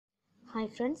Hi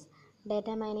friends,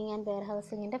 data mining and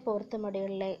warehousing in the fourth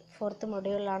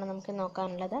module ആണ് നമുക്ക്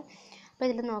നോക്കാനുള്ളത്. അപ്പോൾ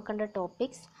ഇതിൽ നോക്കേണ്ട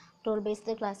topics rule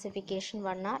based classification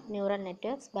 1 are neural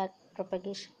networks, back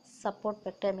propagation, support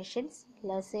vector machines,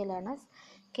 lazy learners,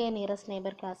 k nearest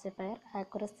neighbor classifier,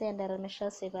 accuracy and error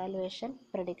measures evaluation,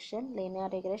 prediction, linear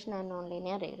regression and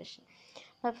non-linear regression.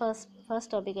 അപ്പോൾ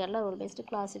first ടോപ്പിക്കുള്ള rule based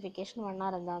classification 1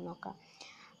 are എന്താണെന്ന് നോക്കാം.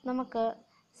 നമുക്ക്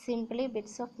simply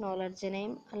bits of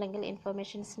നോളജിനെയും അല്ലെങ്കിൽ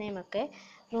ഇൻഫർമേഷൻസിനെയും ഒക്കെ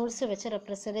rules വെച്ച്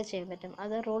represent ചെയ്യാൻ പറ്റും.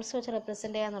 അത് റൂൾസ് വെച്ച്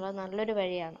റെപ്രസെൻറ്റ് ചെയ്യുക എന്നുള്ളത് നല്ലൊരു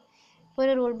വഴിയാണ്. ഇപ്പോൾ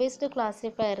ഒരു റൂൾ ബേസ്ഡ്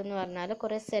ക്ലാസിഫയർ എന്ന് പറഞ്ഞാൽ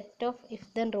കുറേ സെറ്റ് ഓഫ് ഇഫ്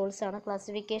ദെൻ റൂൾസാണ്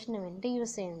ക്ലാസിഫിക്കേഷന് വേണ്ടി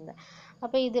യൂസ് ചെയ്യുന്നത്.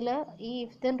 അപ്പോൾ ഇതിൽ ഈ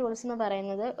ഇഫ് ദെൻ റൂൾസ് എന്ന്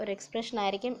പറയുന്നത് ഒരു എക്സ്പ്രഷൻ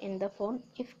ആയിരിക്കും in the form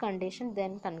if condition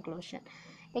then conclusion.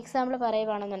 Example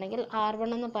പറയുകയാണെന്നുണ്ടെങ്കിൽ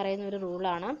R1 എന്ന് പറയുന്ന ഒരു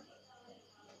റൂളാണ്.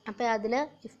 അപ്പോൾ അതിൽ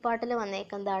ഇഫ് പാർട്ടിൽ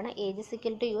വന്നേക്കുന്നതാണ് age is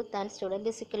equal to youth and student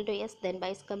is equal to S then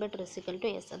bias computer is equal to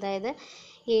S. അതായത്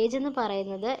ഏജ് എന്ന്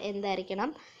പറയുന്നത് എന്തായിരിക്കണം,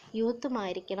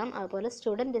 യൂത്തുമായിരിക്കണം. അതുപോലെ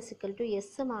സ്റ്റുഡൻറ്റ് ഇസ് ഇക്വൽ ടു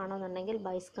എസ്സും ആണെന്നുണ്ടെങ്കിൽ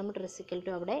ബൈസ് കമ്പ്യൂട്ടർ ഇസ് ഇക്വൽ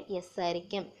ടു അവിടെ എസ്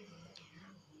ആയിരിക്കും.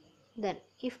 ദെൻ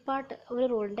ഇഫ് പാർട്ട്, ഒരു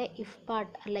റൂളിൻ്റെ if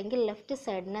part അല്ലെങ്കിൽ ലെഫ്റ്റ്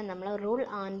സൈഡിനെ നമ്മൾ rule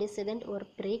antecedent or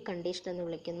pre condition എന്ന്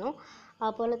വിളിക്കുന്നു.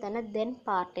 അതുപോലെ തന്നെ ദെൻ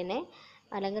പാർട്ടിനെ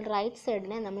അല്ലെങ്കിൽ റൈറ്റ്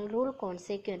സൈഡിനെ നമ്മൾ റൂൾ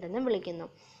കോൺസിക്വൻ്റ് എന്ന് വിളിക്കുന്നു.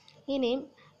 ഇനിയും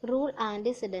റൂൾ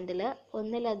ആൻറ്റിസിഡൻറ്റിൽ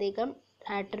ഒന്നിലധികം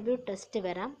ആട്രിബ്യൂട്ട് ടെസ്റ്റ്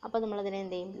വരാം. അപ്പോൾ നമ്മളതിനെ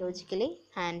എന്ത് ചെയ്യും, ലോജിക്കലി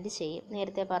ആൻഡ് ചെയ്യും.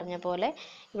 നേരത്തെ പറഞ്ഞ പോലെ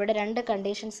ഇവിടെ രണ്ട്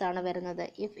കണ്ടീഷൻസ് ആണ് വരുന്നത്,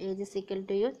 if age is equal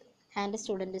to youth and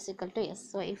student is equal to S.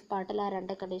 So if പാർട്ടിൽ ആ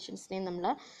രണ്ട് കണ്ടീഷൻസിനെയും നമ്മൾ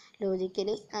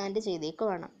ലോജിക്കലി ആൻഡ്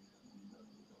ചെയ്തേക്കുവാണ്.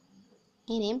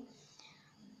 ഇനിയും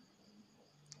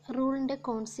റൂളിൻ്റെ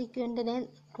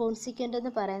കോൺസിക്വൻ്റ്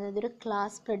എന്ന് പറയുന്നത് ഒരു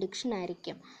ക്ലാസ് പ്രഡിക്ഷൻ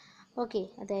ആയിരിക്കും. ഓക്കെ,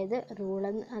 അതായത്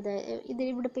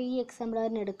ഇവിടെ ഇപ്പോൾ ഈ എക്സാമ്പിൾ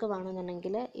തന്നെ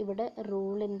എടുക്കുകയാണെന്നുണ്ടെങ്കിൽ ഇവിടെ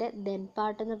റൂളിൻ്റെ ദെൻ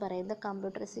പാർട്ട് എന്ന് പറയുന്നത്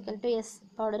കമ്പ്യൂട്ടർ ഇസിക്കൽ ടു എസ്.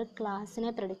 അപ്പോൾ അവിടെ ഒരു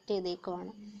ക്ലാസ്സിനെ പ്രഡിക്റ്റ്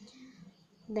ചെയ്തേക്കുവാണ്.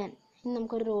 ദെൻ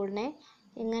നമുക്കൊരു റൂളിനെ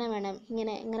എങ്ങനെ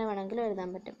വേണമെങ്കിലും എഴുതാൻ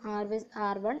പറ്റും.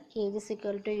 R1 age is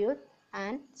equal to youth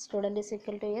and student is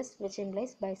equal to S which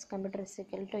implies bias computer is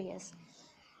equal to S.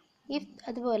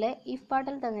 അതുപോലെ ഇഫ്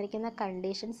പാർട്ടിൽ തന്നിരിക്കുന്ന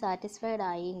കണ്ടീഷൻ സാറ്റിസ്ഫൈഡ്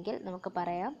ആയെങ്കിൽ നമുക്ക്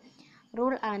പറയാം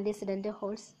റൂൾ ആൻറ്റിസിഡൻറ്റ്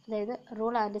ഹോൾസ്. അതായത്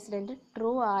റൂൾ ആൻറ്റിസിഡൻറ്റ് ട്രൂ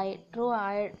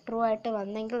ആയിട്ട്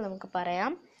വന്നെങ്കിൽ നമുക്ക്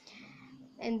പറയാം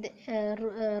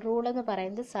റൂൾ എന്ന്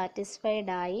പറയുന്നത്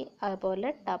സാറ്റിസ്ഫൈഡ് ആയി.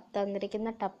 അതുപോലെ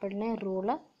തന്നിരിക്കുന്ന ടപ്പിളിനെ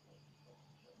റൂള്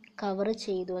കവർ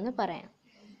ചെയ്തു എന്ന് പറയാം.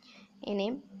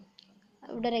 ഇനിയും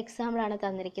ഇവിടെ ഒരു എക്സാമ്പിളാണ്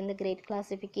തന്നിരിക്കുന്നത് ഗ്രേഡ്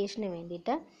ക്ലാസിഫിക്കേഷന്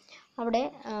വേണ്ടിയിട്ട്. അവിടെ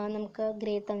നമുക്ക്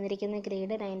തന്നിരിക്കുന്ന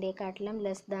grade 90യെക്കാട്ടിലും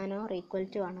less than or equal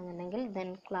to ആണെന്നുണ്ടെങ്കിൽ ദെൻ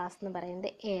ക്ലാസ് എന്ന്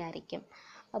പറയുന്നത് എ ആയിരിക്കും.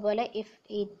 അതുപോലെ if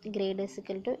grade is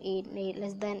equal two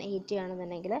less than 80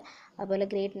 ആണെന്നുണ്ടെങ്കിൽ അതുപോലെ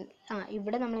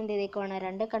ഇവിടെ നമ്മൾ എന്ത് ചെയ്തേക്കുവാണ്,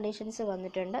 രണ്ട് കണ്ടീഷൻസ്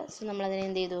വന്നിട്ടുണ്ട്. സോ നമ്മളതിനെ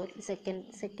എന്ത് ചെയ്തു,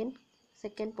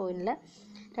 സെക്കൻഡ് പോയിന്റിൽ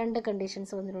രണ്ട്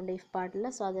കണ്ടീഷൻസ് വന്നിട്ടുണ്ട് ഇഫ് പാർട്ടിൽ.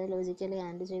 സോ അത് ലോജിക്കലി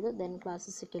ആൻഡ് ചെയ്തു then class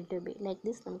is equal to B. Like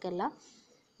this നമുക്കെല്ലാ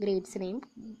ഗ്രേഡ്സിനെയും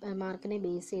മാർക്കിനെ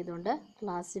ബേസ് ചെയ്തുകൊണ്ട്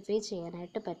ക്ലാസിഫൈ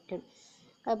ചെയ്യാനായിട്ട് പറ്റും.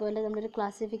 അതുപോലെ നമ്മളൊരു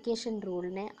ക്ലാസിഫിക്കേഷൻ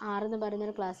റൂളിനെ എന്ന്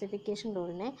പറയുന്നൊരു ക്ലാസിഫിക്കേഷൻ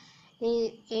റൂളിനെ A,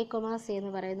 C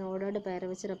എന്ന് പറയുന്ന ഓർഡേർഡ് പെയർ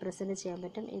വെച്ച് റെപ്രസെൻറ്റ് ചെയ്യാൻ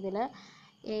പറ്റും. ഇതിൽ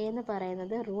എ എന്ന്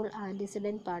പറയുന്നത് റൂൾ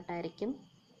ആൻറ്റിസിഡൻറ്റ് പാർട്ടായിരിക്കും.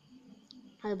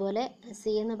 അതുപോലെ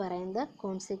സി എന്ന് പറയുന്നത്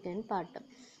കോൺസിക്വൻറ്റ് പാർട്ടും.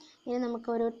 ഇനി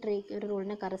നമുക്ക് ഒരു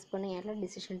റൂളിനെ കറസ്പോണ്ടിങ് ആയിട്ടുള്ള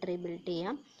ഡിസിഷൻ ട്രീ ബിൽഡ്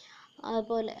ചെയ്യാം.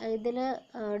 അതുപോലെ ഇതിൽ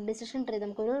ഡിസിഷൻ ട്രീ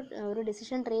ഒരു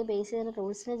ഡിസിഷൻ ട്രീ ബേസ് ചെയ്ത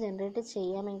റൂൾസിനെ ജനറേറ്റ്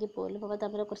ചെയ്യാമെങ്കിൽ പോലും അപ്പോൾ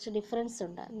തമ്മിൽ കുറച്ച് ഡിഫറൻസ്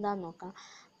ഉണ്ട്. എന്താണെന്ന് നോക്കാം.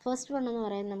 ഫസ്റ്റ് വൺ എന്ന്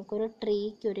പറയുന്നത് നമുക്കൊരു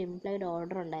ട്രീക്ക് ഒരു ഇംപ്ലൈഡ്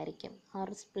ഓർഡർ ഉണ്ടായിരിക്കും. ആ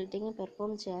ഒരു സ്പ്ലിറ്റിങ്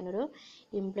പെർഫോം ചെയ്യാനൊരു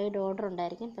ഇംപ്ലൈഡ് ഓർഡർ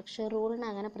ഉണ്ടായിരിക്കും. പക്ഷേ റൂളിന്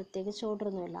അങ്ങനെ പ്രത്യേകിച്ച്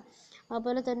ഓർഡറൊന്നുമില്ല.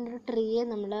 അതുപോലെ തന്നെ ഒരു ട്രീയെ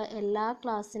നമ്മൾ എല്ലാ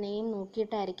ക്ലാസ്സിനെയും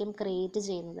നോക്കിയിട്ടായിരിക്കും ക്രിയേറ്റ്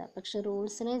ചെയ്യുന്നത്. പക്ഷേ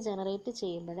റൂൾസിനെ ജനറേറ്റ്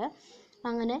ചെയ്യുമ്പോൾ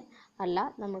അങ്ങനെ അല്ല,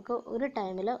 നമുക്ക് ഒരു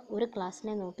ടൈമിൽ ഒരു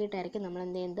ക്ലാസ്സിനെ നോക്കിയിട്ടായിരിക്കും നമ്മൾ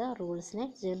എന്ത് ചെയ്യുന്നത്, റൂൾസിനെ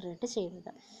ജനറേറ്റ്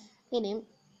ചെയ്യുന്നത്. ഇനിയും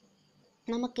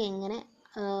നമുക്ക് എങ്ങനെ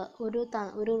ഒരു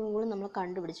റൂൾ നമ്മൾ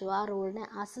കണ്ടുപിടിച്ചു, ആ റൂളിനെ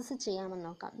അസസ് ചെയ്യാമെന്ന്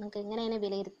നോക്കാം. നമുക്ക് എങ്ങനെ അതിനെ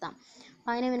വിലയിരുത്താം.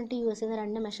 അപ്പോൾ അതിന് വേണ്ടിയിട്ട് യൂസ് ചെയ്യുന്ന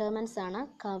രണ്ട് മെഷർമെൻറ്റ്സ് ആണ്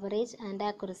കവറേജ് ആൻഡ്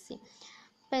ആക്യുറസി.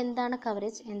 അപ്പോൾ എന്താണ്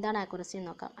കവറേജ്, എന്താണ് ആക്യുറസി എന്ന്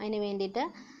നോക്കാം. അതിന് വേണ്ടിയിട്ട്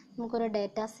നമുക്കൊരു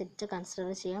ഡേറ്റാ സെറ്റ് കൺസിഡർ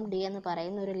ചെയ്യാം. ഡി എന്ന്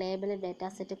പറയുന്ന ഒരു ലേബൽ ഡേറ്റാ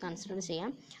സെറ്റ് കൺസിഡർ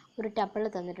ചെയ്യാം. ഒരു ടപ്പിൾ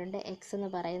തന്നിട്ടുണ്ട്, എക്സ്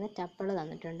എന്ന് പറയുന്ന ടപ്പിൾ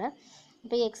തന്നിട്ടുണ്ട്.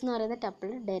 അപ്പോൾ ഈ എക്സ് എന്ന് പറയുന്ന ടപ്പിൾ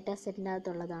ഡേറ്റാ സെറ്റിൻ്റെ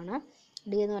അകത്തുള്ളതാണ്.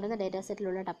 ഡി എന്ന് പറയുന്ന ഡേറ്റാ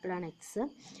സെറ്റിലുള്ള ടപ്പിളാണ് എക്സ്.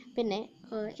 പിന്നെ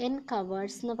എൻ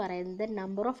കവേഴ്സ് എന്ന് പറയുന്നത്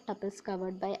number of tuples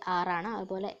covered by R ആണ്.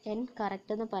 അതുപോലെ എൻ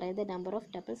കറക്റ്റ് എന്ന് പറയുന്നത് number of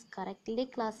tuples correctly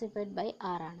classified by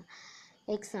R ആണ്.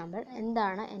 എക്സാമ്പിൾ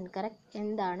എന്താണ് എൻ കറക്റ്റ്,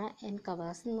 എന്താണ് എൻ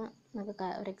കവേഴ്സ് എന്ന് നമുക്ക്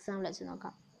ഒരു എക്സാമ്പിൾ വെച്ച്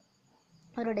നോക്കാം.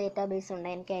 ഒരു ഡേറ്റാ ബേസ് ഉണ്ട്,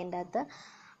 എനിക്ക് അതിൻ്റെ അകത്ത്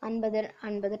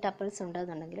 50 ടപ്പിൾസ്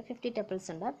ഉണ്ടെന്നുണ്ടെങ്കിൽ 50 ടപ്പിൾസ്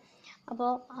ഉണ്ട്. അപ്പോൾ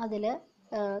അതിൽ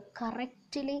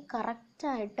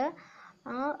കറക്റ്റായിട്ട്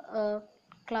ആ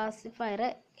ക്ലാസിഫയർ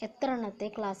എത്ര എണ്ണത്തെ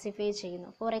ക്ലാസിഫൈ ചെയ്യുന്നു.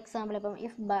 ഫോർ എക്സാമ്പിൾ ഇപ്പം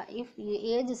if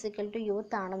age is equal to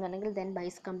youth ആണെന്നുണ്ടെങ്കിൽ ദെൻ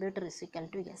ബൈസ് കമ്പ്യൂട്ടർ ഇസിക്കൽ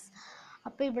ടു യെസ്.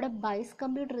 അപ്പോൾ ഇവിടെ ബൈസ്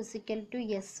കമ്പ്യൂട്ടർ ഇസിക്കൽ ടു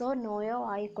യെസ്സോ നോയോ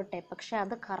ആയിക്കോട്ടെ, പക്ഷെ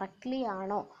അത് കറക്റ്റ്ലി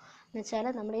ആണോ എന്ന് വെച്ചാൽ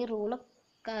നമ്മൾ ഈ റൂള്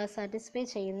സാറ്റിസ്ഫൈ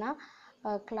ചെയ്യുന്ന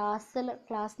ക്ലാസ്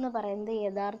എന്ന് പറയുന്നത്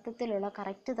യഥാർത്ഥത്തിലുള്ള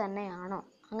കറക്റ്റ് തന്നെയാണോ,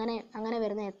 അങ്ങനെ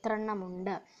വരുന്ന എത്ര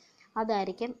എണ്ണമുണ്ട്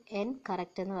അതായിരിക്കും എൻ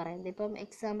കറക്റ്റ് എന്ന് പറയുന്നത്. ഇപ്പം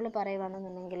എക്സാമ്പിൾ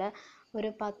പറയുകയാണെന്നുണ്ടെങ്കിൽ ഒരു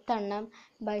 10 എണ്ണം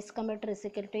ബൈസ് കമ്പ്യൂട്ടർ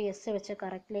ഇസിക്കൽ ടു യെസ് വെച്ച്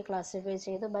കറക്റ്റ്ലി ക്ലാസിഫൈ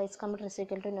ചെയ്തു, ബൈസ് കമ്പ്യൂട്ടർ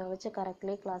ഇസിക്കൽ ടു നോ വെച്ച്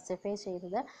കറക്റ്റ്ലി ക്ലാസിഫൈ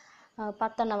ചെയ്തത്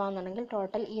 10 എണ്ണമാണെന്നുണ്ടെങ്കിൽ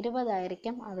ടോട്ടൽ 20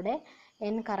 ആയിരിക്കും അവിടെ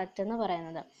എൻ കറക്റ്റ് എന്ന്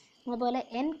പറയുന്നത്. അതുപോലെ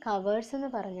എൻ കവേഴ്സ് എന്ന്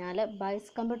പറഞ്ഞാൽ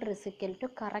ബൈസ് കമ്പ്യൂട്ടർ ഇസിക്കൽ ടു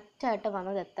കറക്റ്റായിട്ട്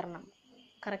വന്നത് എത്ര എണ്ണം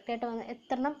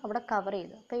അവിടെ കവർ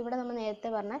ചെയ്തു. അപ്പോൾ ഇവിടെ നമ്മൾ നേരത്തെ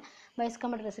പറഞ്ഞ ബൈസ്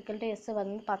കമ്പ്യൂട്ടർ ഇസിക്കൽ ടു യെസ്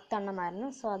വന്നത് 10 എണ്ണമായിരുന്നു.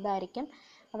 സോ അതായിരിക്കും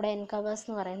അവിടെ എൻ കവേഴ്സ്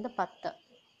എന്ന് പറയുന്നത് 10.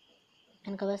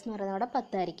 എൻ കവേഴ്സ് എന്ന് പറയുന്നത് അവിടെ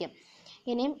 10 ആയിരിക്കും.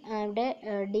 ഇനിയും ഇവിടെ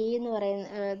ഡി എന്ന് പറയുന്ന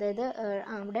അതായത്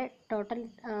അവിടെ total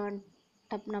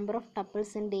number of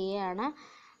tuples in D ആണ്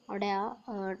അവിടെ ആ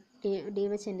ഡി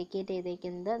വെച്ച് ഇൻഡിക്കേറ്റ്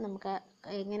ചെയ്തേക്കുന്നത്. നമുക്ക്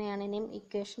എങ്ങനെയാണ് ഇനിയും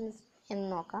ഇക്വേഷൻസ് എന്ന്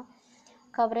നോക്കാം.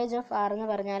 കവറേജ് ഓഫ് ആർ എന്ന്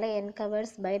പറഞ്ഞാൽ N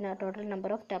covers by total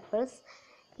number of tuples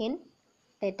in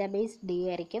database D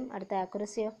ആയിരിക്കും. അടുത്ത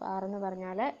ആക്യുറസി ഓഫ് ആർ എന്ന്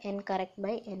പറഞ്ഞാൽ N correct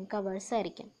by N covers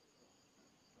ആയിരിക്കും.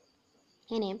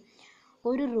 ഇനിയും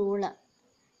ഒരു റൂള്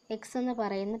എക്സ് എന്ന്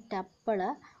പറയുന്ന ടപ്പിള്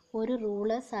ഒരു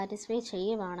റൂള് സാറ്റിസ്ഫൈ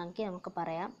ചെയ്യുവാണെങ്കിൽ നമുക്ക്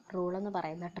പറയാം റൂളെന്ന്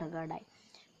പറയുന്നത് ട്രിഗേർഡായി.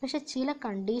 പക്ഷെ ചില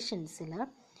കണ്ടീഷൻസിൽ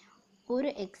ഒരു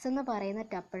എക്സ് എന്ന് പറയുന്ന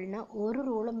ടപ്പിളിന് ഒരു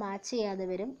റൂള് മാച്ച് ചെയ്യാതെ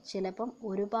വരും, ചിലപ്പം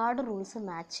ഒരുപാട് റൂൾസ്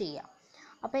മാച്ച് ചെയ്യാം.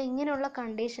 അപ്പോൾ ഇങ്ങനെയുള്ള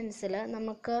കണ്ടീഷൻസിൽ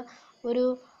നമുക്ക് ഒരു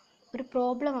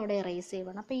പ്രോബ്ലം അവിടെ റേസ്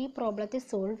ചെയ്യണം. അപ്പോൾ ഈ പ്രോബ്ലത്തെ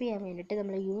സോൾവ് ചെയ്യാൻ വേണ്ടിയിട്ട്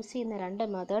നമ്മൾ യൂസ് ചെയ്യുന്ന 2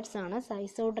 മെത്തേഡ്സാണ്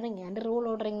size ordering and rule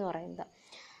ordering എന്ന് പറയുന്നത്.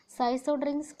 സൈസ്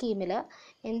ഓർഡറിങ് സ്കീമിൽ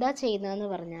എന്താ ചെയ്യുന്നതെന്ന്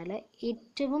പറഞ്ഞാൽ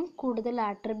ഏറ്റവും കൂടുതൽ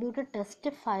ആട്രിബ്യൂട്ട്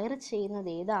ടെസ്റ്റ് ഫയർ ചെയ്യുന്നത്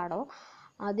ഏതാണോ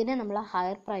അതിനെ നമ്മൾ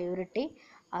ഹയർ പ്രയോറിറ്റി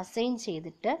അസൈൻ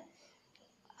ചെയ്തിട്ട്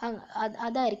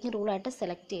അതായിരിക്കും റൂളായിട്ട്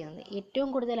സെലക്ട് ചെയ്യുന്നത്. ഏറ്റവും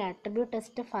കൂടുതൽ ആട്രിബ്യൂട്ട്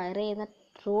ടെസ്റ്റ് ഫയർ ചെയ്യുന്ന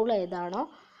റൂൾ ഏതാണോ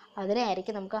അതിനെ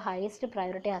ആയിരിക്കും നമുക്ക് ഹയസ്റ്റ്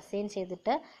പ്രയോറിറ്റി അസൈൻ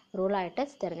ചെയ്തിട്ട് റൂളായിട്ട്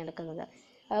തിരഞ്ഞെടുക്കുന്നത്.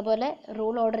 അതുപോലെ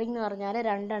റൂൾ ഓർഡറിംഗ് എന്ന് പറഞ്ഞാൽ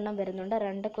 2 എണ്ണം വരുന്നുണ്ട്.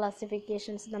 2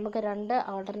 ക്ലാസിഫിക്കേഷൻസ്, നമുക്ക് 2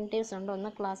 ആൾട്ടർനേറ്റീവ്സ് ഉണ്ട്. ഒന്ന്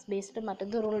ക്ലാസ് ബേസ്ഡ്,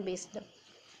 മറ്റൊന്ന് റൂൾ ബേസ്ഡ്.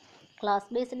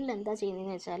 ക്ലാസ് ബേസ്ഡിൽ എന്താ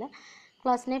ചെയ്യുന്നതെന്ന് വെച്ചാൽ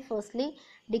ക്ലാസ്സിനെ ഫസ്റ്റ്ലി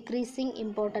ഡിക്രീസിങ്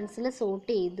ഇമ്പോർട്ടൻസിൽ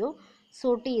സോർട്ട്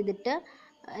ചെയ്തിട്ട്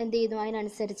എന്ത് ചെയ്യുന്നു,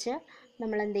 അതിനനുസരിച്ച്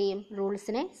നമ്മൾ എന്ത് ചെയ്യും,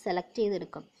 റൂൾസിനെ സെലക്ട്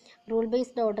ചെയ്തെടുക്കും. റൂൾ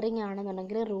ബേസ്ഡ് ഓർഡറിങ്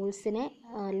ആണെന്നുണ്ടെങ്കിൽ റൂൾസിനെ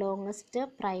ലോങ്ങസ്റ്റ്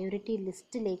പ്രയോറിറ്റി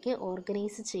ലിസ്റ്റിലേക്ക്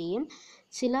ഓർഗനൈസ് ചെയ്യും.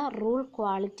 ചില റൂൾ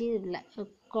ക്വാളിറ്റി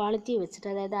വെച്ചിട്ട്,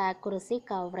 അതായത് ആക്യുറസി,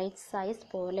 കവറേജ്, സൈസ്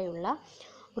പോലെയുള്ള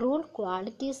റൂൾ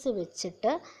ക്വാളിറ്റീസ്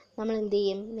വെച്ചിട്ട് നമ്മൾ എന്ത്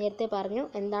ചെയ്യും, നേരത്തെ പറഞ്ഞു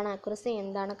എന്താണ് ആക്യുറസി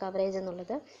എന്താണ് കവറേജ്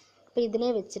എന്നുള്ളത്. അപ്പോൾ ഇതിനെ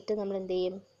വെച്ചിട്ട് നമ്മൾ എന്ത്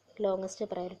ചെയ്യും, ലോങ്ങസ്റ്റ്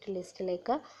പ്രയോറിറ്റി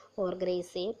ലിസ്റ്റിലേക്ക്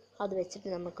ഓർഗനൈസ് ചെയ്യും. അത് വെച്ചിട്ട്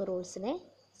നമുക്ക് റൂൾസിനെ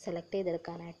സെലക്ട്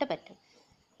ചെയ്തെടുക്കാനായിട്ട് പറ്റും.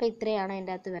 അപ്പോൾ ഇത്രയാണ്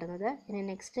അതിൻ്റെ അകത്ത് വരുന്നത്. ഇനി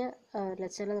നെക്സ്റ്റ്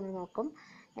ലെക്ചറിൽ നമ്മൾ നോക്കും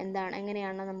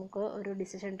എങ്ങനെയാണ് നമുക്ക് ഒരു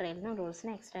ഡിസിഷൻ ട്രീയിൽ നിന്ന്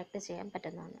റൂൾസിനെ എക്സ്ട്രാക്ട് ചെയ്യാൻ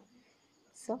പറ്റുന്നതാണ്.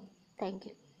 So thank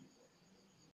you.